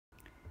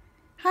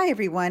Hi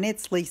everyone,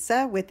 it's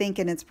Lisa with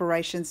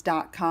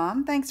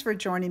InkandInspirations.com. Thanks for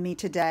joining me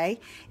today.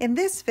 In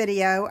this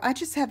video, I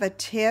just have a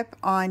tip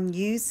on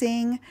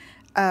using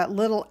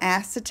little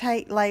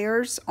acetate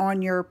layers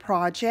on your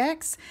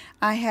projects.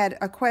 I had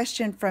a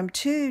question from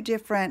two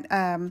different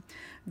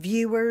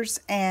viewers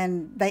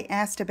and they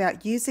asked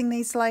about using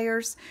these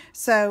layers.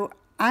 So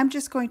I'm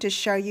just going to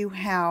show you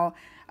how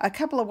a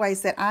couple of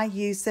ways that I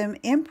use them,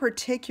 in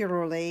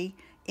particularly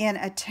in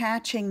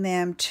attaching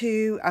them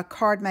to a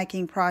card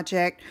making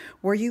project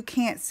where you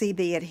can't see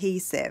the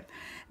adhesive.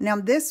 Now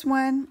this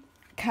one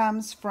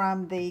comes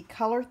from the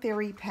Color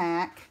Theory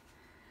pack,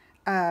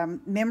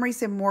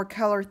 Memories and More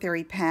Color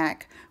Theory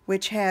pack,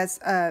 which has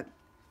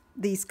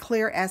these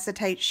clear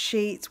acetate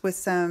sheets with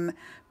some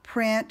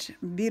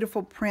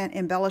beautiful print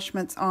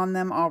embellishments on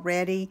them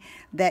already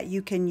that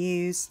you can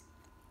use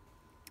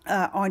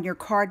on your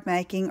card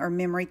making or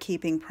memory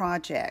keeping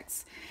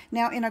projects.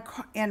 Now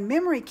in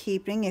memory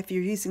keeping, if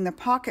you're using the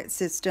pocket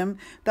system,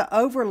 the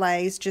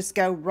overlays just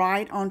go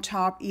right on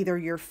top either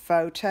your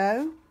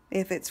photo,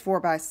 if it's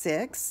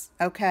 4x6,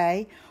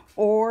 okay,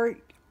 or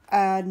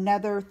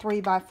another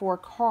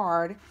 3x4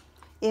 card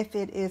if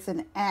it is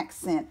an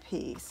accent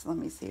piece. Let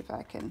me see if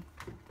I can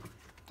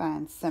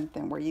find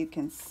something where you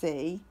can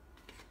see.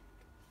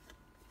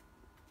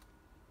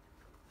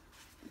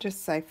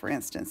 Just say, for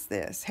instance,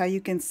 this, how you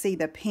can see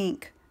the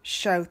pink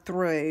show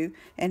through,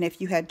 and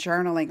if you had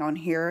journaling on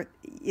here,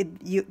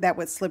 that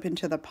would slip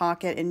into the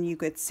pocket and you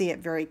could see it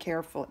very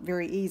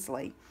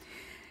easily.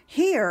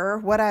 Here,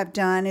 what I've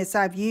done is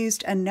I've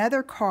used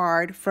another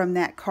card from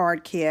that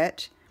card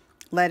kit,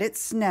 Let It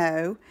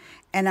Snow,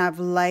 and I've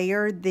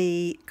layered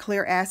the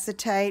clear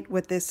acetate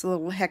with this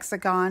little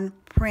hexagon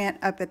print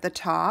up at the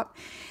top.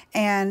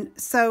 And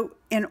so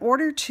in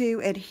order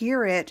to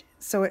adhere it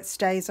so it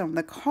stays on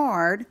the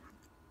card,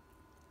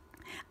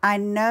 I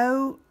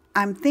know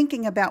I'm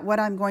thinking about what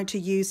I'm going to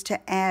use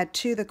to add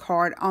to the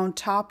card on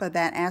top of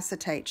that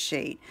acetate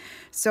sheet.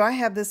 So I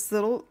have this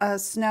little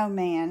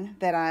snowman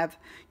that I've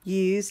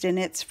used, and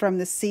it's from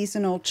the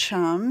Seasonal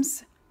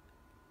Chums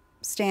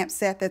stamp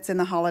set that's in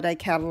the holiday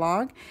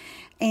catalog.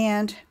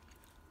 And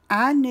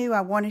I knew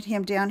I wanted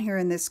him down here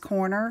in this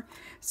corner,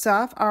 so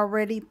I've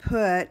already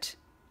put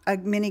a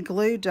mini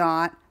glue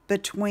dot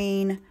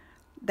between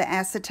the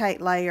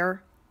acetate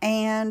layer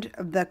and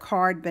the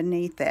card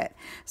beneath it.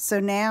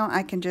 So now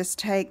I can just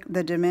take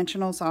the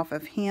dimensionals off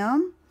of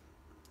him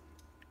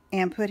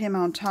and put him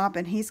on top,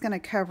 and he's going to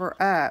cover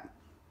up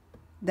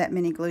that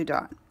mini glue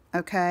dot.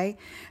 Okay,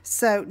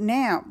 so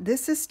now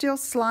this is still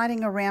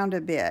sliding around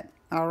a bit.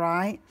 All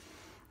right,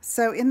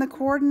 so in the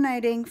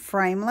coordinating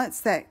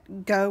framelits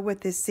that go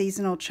with this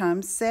Seasonal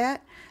Chum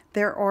set,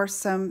 there are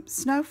some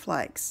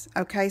snowflakes.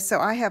 Okay,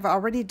 so I have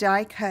already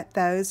die cut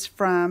those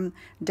from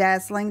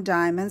Dazzling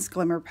Diamonds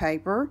glimmer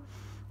paper.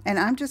 And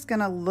I'm just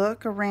going to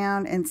look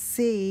around and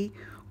see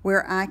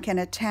where I can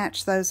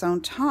attach those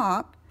on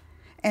top.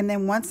 And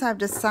then once I've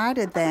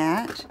decided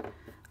that,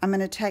 I'm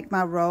going to take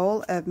my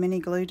roll of mini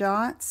glue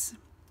dots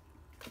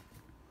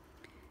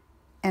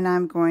and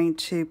I'm going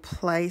to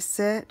place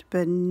it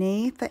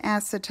beneath the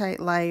acetate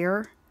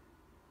layer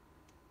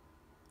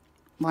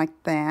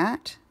like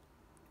that.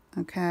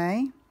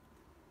 Okay.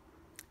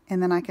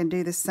 And then I can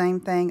do the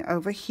same thing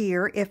over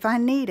here if I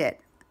need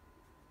it.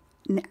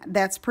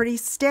 That's pretty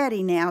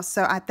steady now,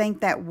 so I think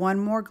that one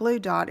more glue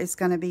dot is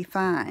going to be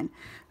fine.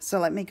 So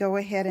let me go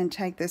ahead and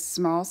take this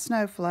small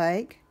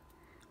snowflake,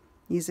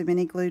 use a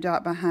mini glue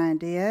dot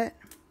behind it,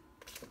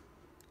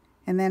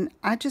 and then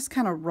I just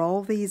kind of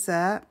roll these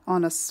up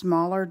on a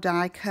smaller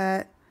die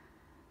cut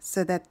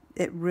so that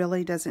it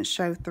really doesn't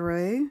show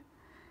through.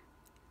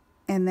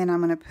 And then I'm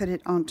going to put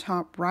it on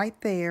top right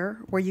there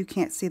where you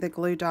can't see the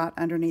glue dot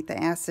underneath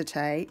the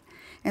acetate.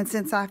 And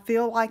since I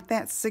feel like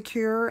that's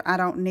secure, I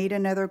don't need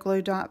another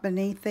glue dot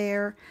beneath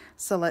there.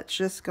 So let's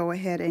just go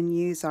ahead and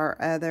use our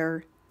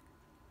other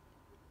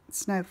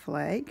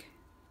snowflake.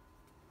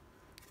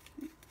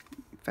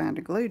 Find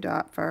a glue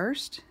dot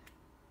first.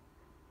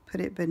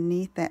 Put it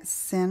beneath that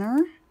center.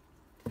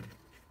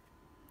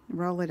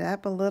 Roll it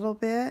up a little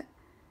bit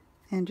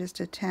and just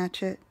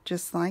attach it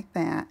just like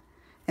that.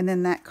 And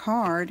then that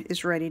card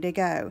is ready to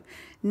go.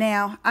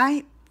 Now,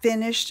 I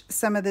finished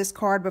some of this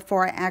card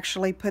before I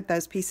actually put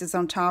those pieces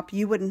on top.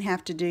 You wouldn't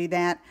have to do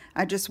that.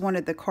 I just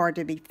wanted the card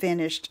to be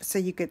finished so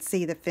you could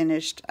see the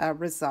finished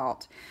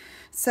result.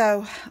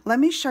 So let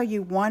me show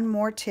you one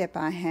more tip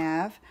I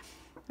have.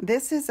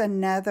 This is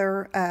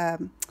another,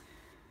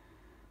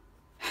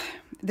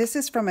 this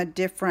is from a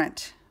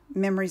different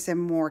Memories and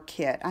More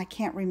kit. I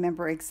can't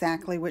remember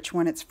exactly which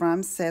one it's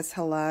from. Says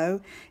hello.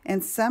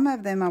 And some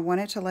of them, I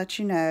wanted to let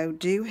you know,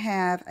 do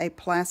have a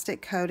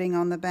plastic coating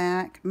on the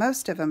back.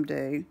 Most of them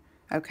do.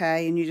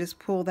 Okay, and you just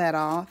pull that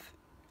off.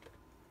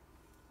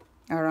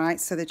 All right,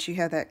 so that you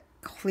have that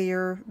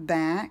clear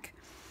back.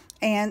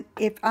 And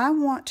if I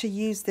want to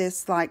use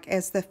this like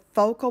as the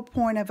focal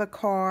point of a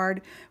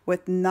card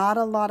with not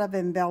a lot of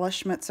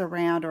embellishments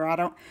around,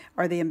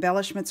 or the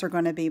embellishments are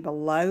going to be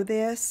below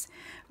this,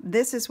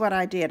 this is what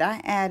I did.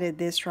 I added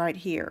this right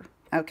here.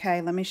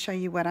 Okay, let me show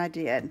you what I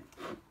did.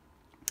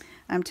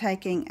 I'm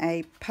taking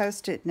a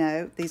Post-it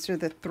note. These are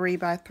the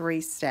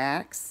 3x3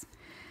 stacks.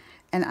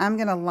 And I'm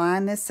going to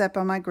line this up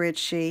on my grid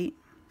sheet.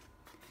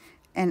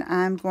 And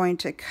I'm going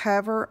to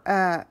cover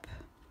up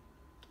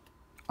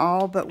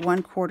all but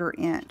 1/4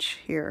 inch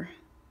here.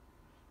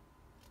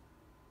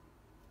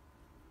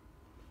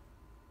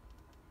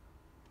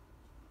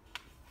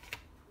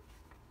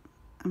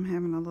 I'm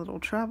having a little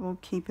trouble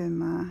keeping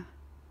my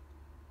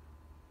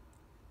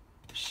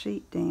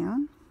sheet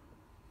down.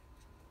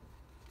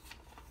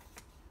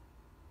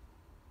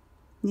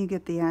 You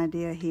get the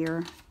idea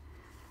here.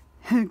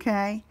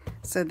 Okay,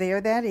 so there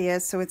that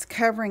is. So it's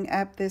covering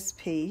up this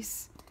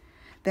piece.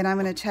 Then I'm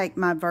going to take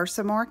my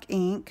Versamark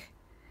ink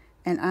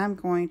and I'm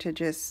going to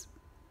just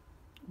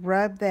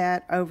rub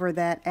that over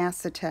that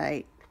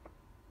acetate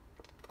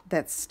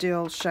that's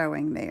still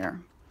showing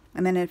there.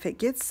 And then if it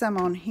gets some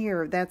on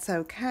here, that's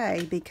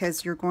okay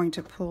because you're going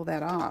to pull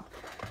that off.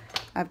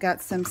 I've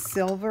got some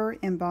silver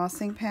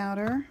embossing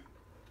powder.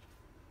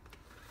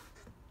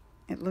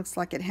 It looks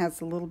like it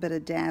has a little bit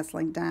of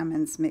dazzling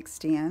diamonds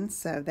mixed in,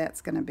 so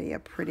that's going to be a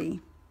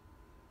pretty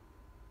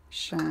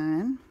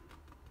shine.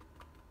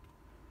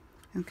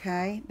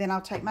 Okay, then I'll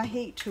take my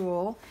heat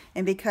tool,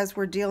 and because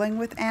we're dealing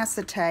with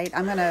acetate,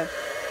 I'm going to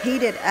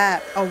heat it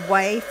up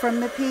away from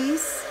the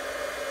piece.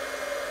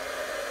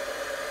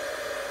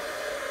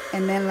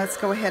 And then let's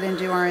go ahead and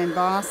do our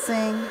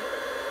embossing.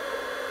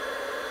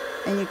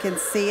 And you can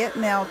see it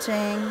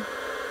melting.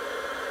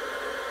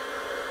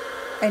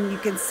 And you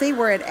can see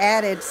where it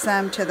added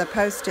some to the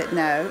Post-it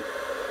note.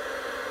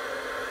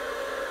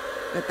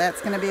 But that's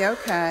going to be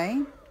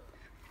okay.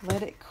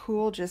 Let it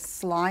cool just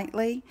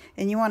slightly.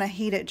 And you want to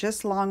heat it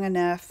just long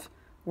enough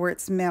where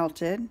it's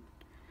melted.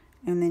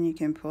 And then you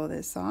can pull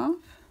this off.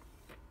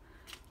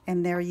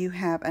 And there you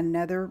have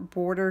another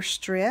border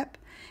strip.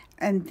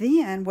 And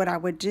then what I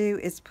would do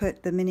is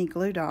put the mini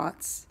glue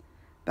dots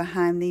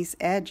behind these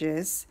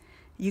edges.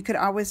 You could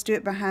always do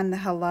it behind the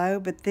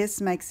hello, but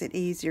this makes it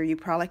easier. You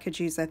probably could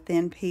use a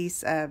thin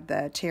piece of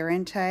the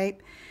tear-in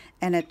tape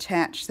and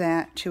attach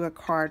that to a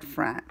card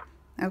front.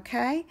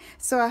 Okay,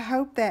 so I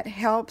hope that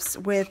helps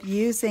with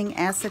using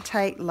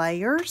acetate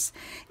layers.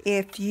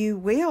 If you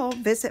will,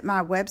 visit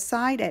my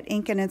website at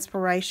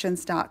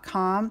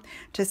inkandinspirations.com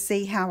to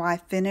see how I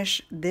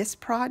finish this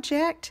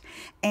project.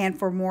 And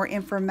for more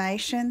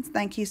information,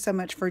 thank you so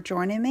much for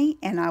joining me,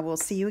 and I will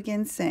see you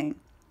again soon.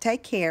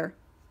 Take care.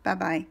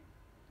 Bye-bye.